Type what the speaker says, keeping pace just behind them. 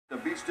The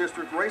Beach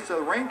District race,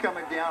 so the rain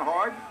coming down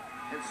hard,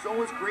 and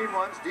so is Green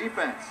Run's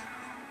defense.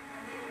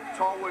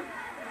 Tallwood,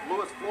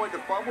 Lewis Floyd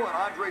the fumble, and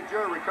Andre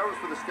Jerry recovers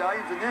for the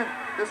Stallions, and then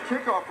this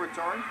kickoff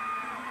return,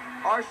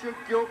 Arsha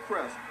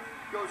Gilchrist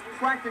goes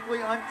practically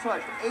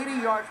untouched,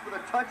 80 yards for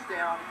the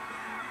touchdown,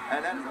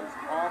 and that is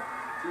off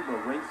to the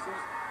races.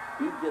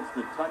 He gets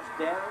the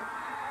touchdown.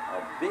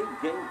 A big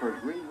game for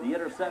Green. The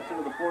interception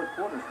of the fourth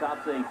quarter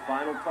stops a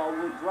final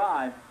Tallwood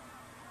drive.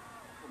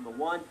 From the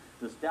one,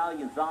 the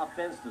Stallions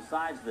offense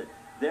decides that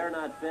they're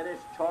not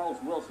finished. Charles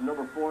Wilson,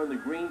 number 4 in the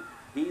green,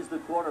 he's the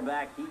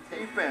quarterback.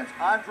 Defense,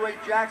 Andre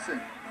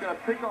Jackson going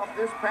to pick off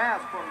this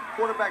pass from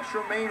quarterback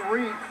Shermaine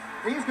Reed.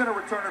 He's going to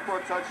return it for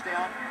a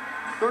touchdown.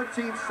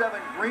 13-7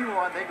 Green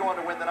Run. They go on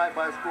to win the night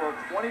by a score of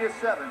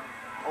 20-7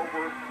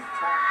 over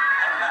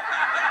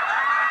Tallwood.